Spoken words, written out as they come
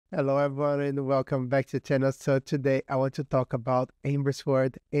Hello everyone and welcome back to the channel. So today I want to talk about Ember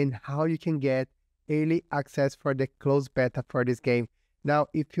Sword and how you can get early access for the closed beta for this game. Now,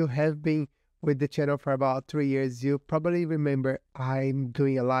 if you have been with the channel for about 3 years, you probably remember I'm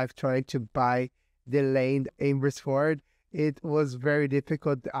doing a live trying to buy the lane Ember Sword. It was very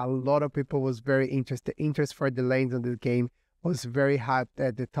difficult. A lot of people was very interested. Interest for the lanes on the game was very hyped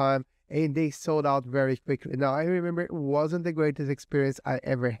at the time, and they sold out very quickly. Now, I remember it wasn't the greatest experience I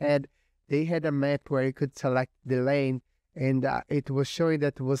ever had. They had a map where you could select the lane, and it was showing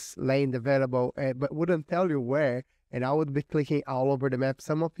that was lane available, but wouldn't tell you where, and I would be clicking all over the map.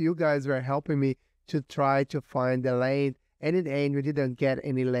 Some of you guys were helping me to try to find the lane, and in the end, we didn't get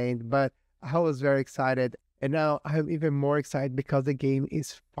any lane, but I was very excited, and now I'm even more excited because the game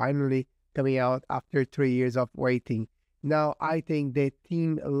is finally coming out after 3 years of waiting. Now, I think the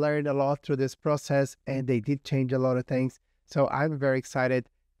team learned a lot through this process and they did change a lot of things. So I'm very excited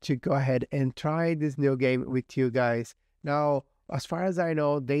to go ahead and try this new game with you guys. Now, as far as I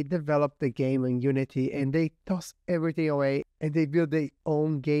know, they developed the game in Unity and they tossed everything away and they built their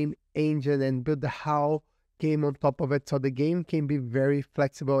own game engine and built the how game on top of it. So the game can be very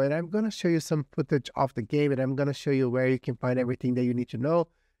flexible. And I'm going to show you some footage of the game and I'm going to show you where you can find everything that you need to know.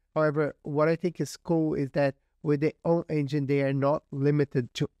 However, what I think is cool is that with their own engine, they are not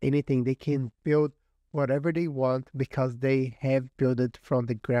limited to anything. They can build whatever they want because they have built it from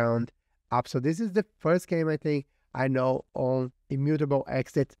the ground up. So this is the first game I think I know on Immutable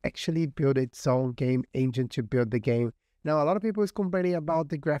X that actually built its own game engine to build the game. Now, a lot of people is complaining about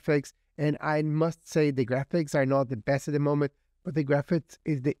the graphics, and I must say the graphics are not the best at the moment, but the graphics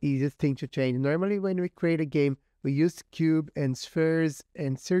is the easiest thing to change. Normally, when we create a game, we use cube and spheres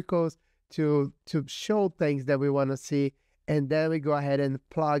and circles to show things that we want to see, and then we go ahead and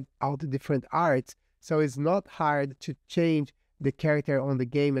plug all the different arts. So it's not hard to change the character on the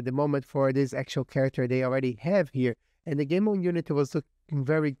game at the moment for this actual character they already have here. And the game on Unity was looking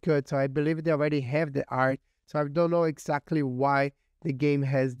very good, so I believe they already have the art. So I don't know exactly why the game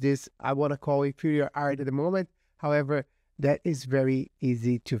has this, I want to call inferior art at the moment. However, that is very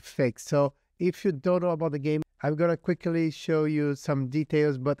easy to fix. So if you don't know about the game, I'm going to quickly show you some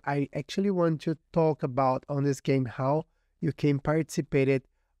details, but I actually want to talk about on this game how you can participate it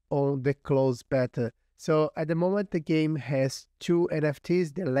on the closed beta. So at the moment, the game has 2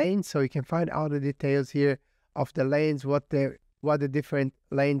 NFTs, the lanes, so you can find all the details here of the lanes, what the different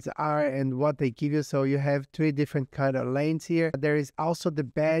lanes are and what they give you. So you have 3 different kind of lanes here. There is also the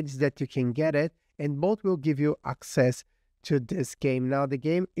badge that you can get it, and both will give you access to this game. Now, the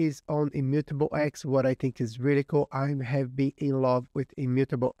game is on Immutable X, what I think is really cool. I have been in love with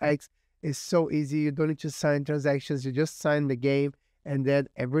Immutable X. It's so easy. You don't need to sign transactions. You just sign the game and then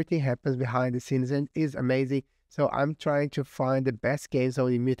everything happens behind the scenes and is amazing. So I'm trying to find the best games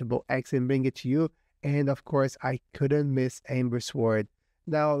on Immutable X and bring it to you. And of course, I couldn't miss Ember Sword.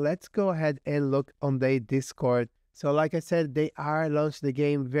 Now, let's go ahead and look on their Discord. So like I said, they are launching the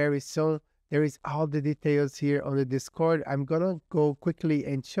game very soon. There is all the details here on the Discord. I'm gonna go quickly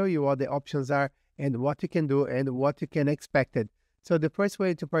and show you what the options are and what you can do and what you can expect it. So the first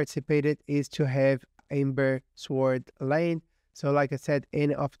way to participate it is to have Ember Sword lane. So like I said,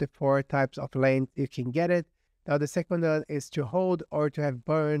 any of the 4 types of lane, you can get it. Now the second one is to hold or to have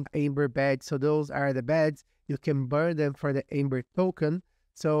burned Ember badge. So those are the badges. You can burn them for the Ember token.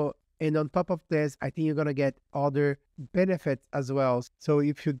 So, and on top of this, I think you're gonna get other benefits as well. So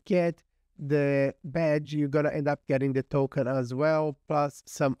if you get the badge, you're gonna end up getting the token as well, plus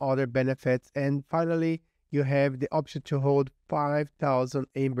some other benefits. And finally, you have the option to hold 5,000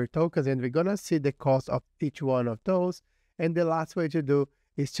 Ember tokens, and we're gonna see the cost of each one of those. And the last way to do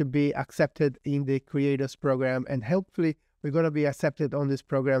is to be accepted in the creators program, and hopefully we're gonna be accepted on this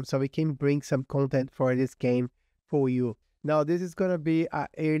program so we can bring some content for this game for you. Now, this is gonna be an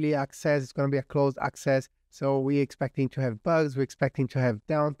early access, it's gonna be a closed access, so we're expecting to have bugs, we're expecting to have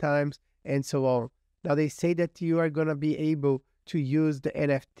downtimes, and so on. Now, they say that you are going to be able to use the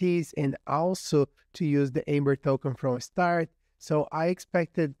NFTs and also to use the Ember token from start. So I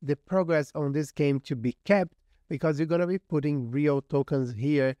expected the progress on this game to be kept because you're going to be putting real tokens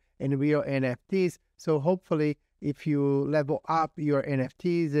here and real NFTs. So hopefully, if you level up your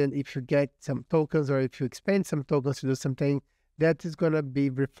NFTs and if you get some tokens or if you expend some tokens to do something, that is going to be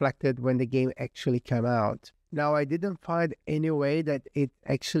reflected when the game actually comes out. Now, I didn't find any way that it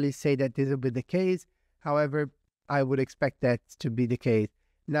actually say that this will be the case. However, I would expect that to be the case.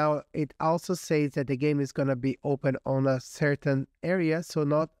 Now, it also says that the game is going to be open on a certain area. So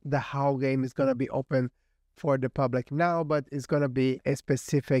not the whole game is going to be open for the public now, but it's going to be a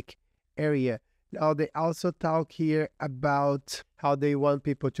specific area. Now, they also talk here about how they want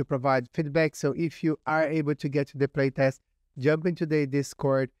people to provide feedback. So if you are able to get to the playtest, jump into the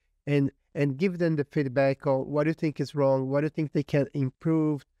Discord and give them the feedback on what you think is wrong, what you think they can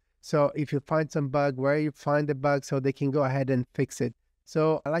improve. So if you find some bug, where you find the bug so they can go ahead and fix it.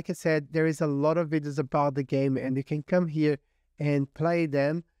 So like I said, there is a lot of videos about the game, and you can come here and play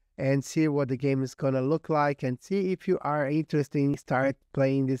them and see what the game is going to look like, and see if you are interested in start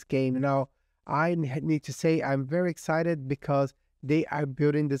playing this game. Now, I need to say I'm very excited because they are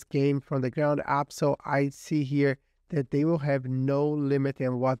building this game from the ground up. So I see here that they will have no limit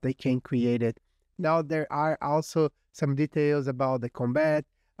in what they can create it. Now, there are also some details about the combat,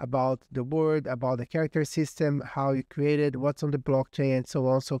 about the world, about the character system, how you created, what's on the blockchain, and so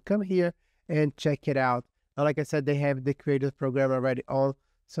on. So come here and check it out. Now, like I said, they have the creative program already on.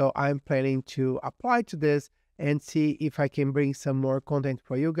 So I'm planning to apply to this and see if I can bring some more content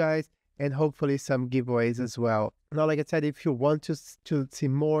for you guys, and hopefully some giveaways as well. Now, like I said, if you want to see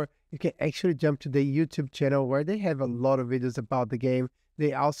more, you can actually jump to the YouTube channel where they have a lot of videos about the game.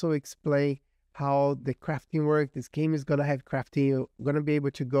 They also explain how the crafting works. This game is going to have crafting. You're going to be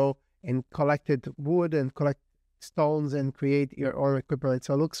able to go and collect wood and collect stones and create your own equipment.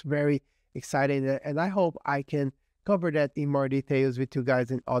 So it looks very exciting, and I hope I can cover that in more details with you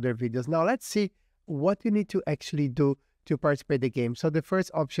guys in other videos. Now, let's see what you need to actually do to participate in the game. So the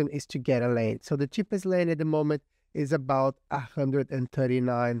first option is to get a lane. So the cheapest lane at the moment is about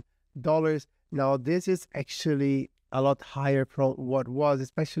 $139. Now, this is actually a lot higher from what was,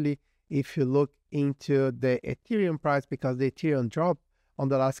 especially if you look into the Ethereum price, because the Ethereum dropped on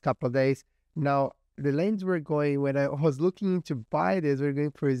the last couple of days. Now, the lanes we're going, when I was looking to buy this, we're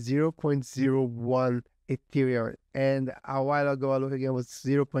going for 0.01 Ethereum. And a while ago, I looked again, it was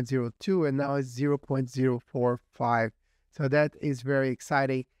 0.02, and now it's 0.045. So that is very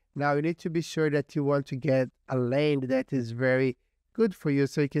exciting. Now you need to be sure that you want to get a lane that is very good for you.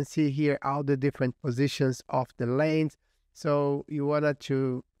 So you can see here all the different positions of the lanes. So you want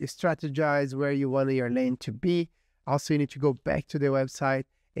to strategize where you want your lane to be. Also, you need to go back to the website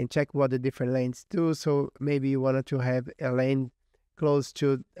and check what the different lanes do. So maybe you wanted to have a lane close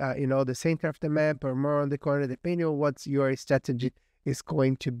to, the center of the map, or more on the corner, depending on what your strategy is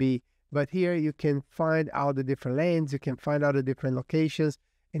going to be. But here you can find all the different lanes, you can find all the different locations,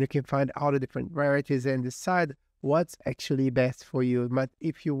 and you can find all the different rarities and decide what's actually best for you. But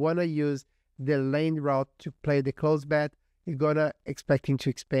if you want to use the lane route to play the close bet, you're gonna expecting to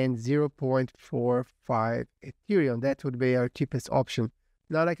expend 0.45 Ethereum. That would be our cheapest option.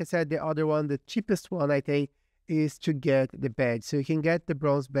 Now, like I said, the other one, the cheapest one, I think, is to get the badge. So you can get the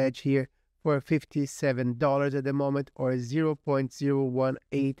bronze badge here for $57 at the moment, or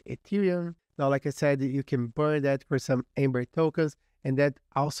 0.018 Ethereum. Now, like I said, you can burn that for some Ember tokens, and that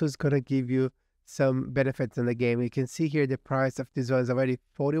also is going to give you some benefits in the game. You can see here the price of this one is already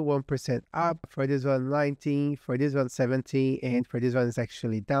 41% up. For this one, 19, for this one, 17, and for this one is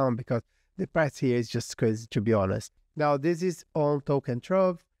actually down because the price here is just crazy, to be honest. Now, this is on Token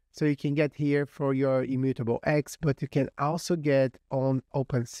Trove. So you can get here for your Immutable X, but you can also get on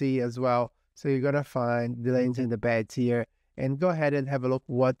OpenSea as well. So you're going to find the lanes and the beds here, and go ahead and have a look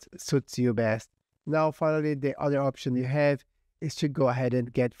what suits you best. Now, finally, the other option you have is to go ahead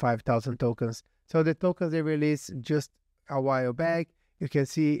and get 5,000 tokens. So the tokens they released just a while back, you can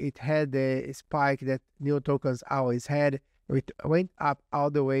see it had the spike that new tokens always had. It went up all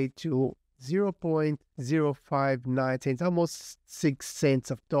the way to 0.059 cents, almost 6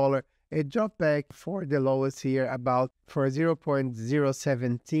 cents of dollar. It dropped back for the lowest here about for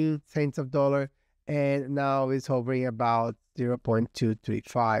 0.017 cents of dollar, and now it's hovering about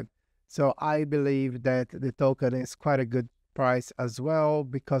 0.235. So I believe that the token is quite a good price as well,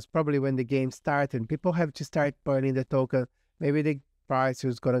 because probably when the game starts and people have to start burning the token, maybe the price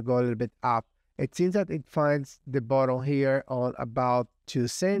is going to go a little bit up. It seems that it finds the bottom here on about 2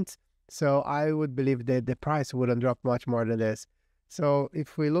 cents. So I would believe that the price wouldn't drop much more than this. So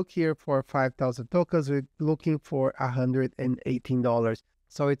if we look here for 5,000 tokens, we're looking for $118.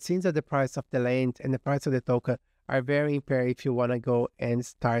 So it seems that the price of the land and the price of the token are very impaired if you want to go and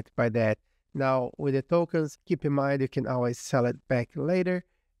start by that. Now, with the tokens, keep in mind you can always sell it back later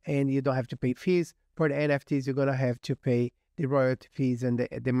and you don't have to pay fees. For the NFTs, you're going to have to pay the royalty fees and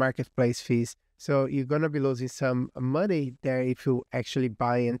the marketplace fees. So you're going to be losing some money there if you actually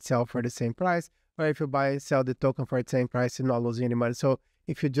buy and sell for the same price, or if you buy and sell the token for the same price, you're not losing any money. So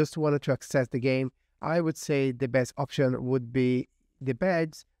if you just wanted to access the game, I would say the best option would be the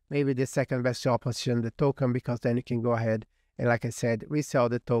badge, maybe the second best option, the token, because then you can go ahead and, like I said, resell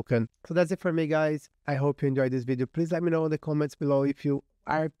the token. So that's it for me, guys. I hope you enjoyed this video. Please let me know in the comments below if you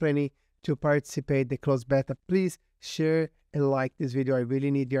are planning to participate the closed beta, please share and like this video. I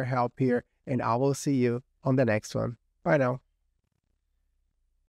really need your help here, and I will see you on the next one. Bye now.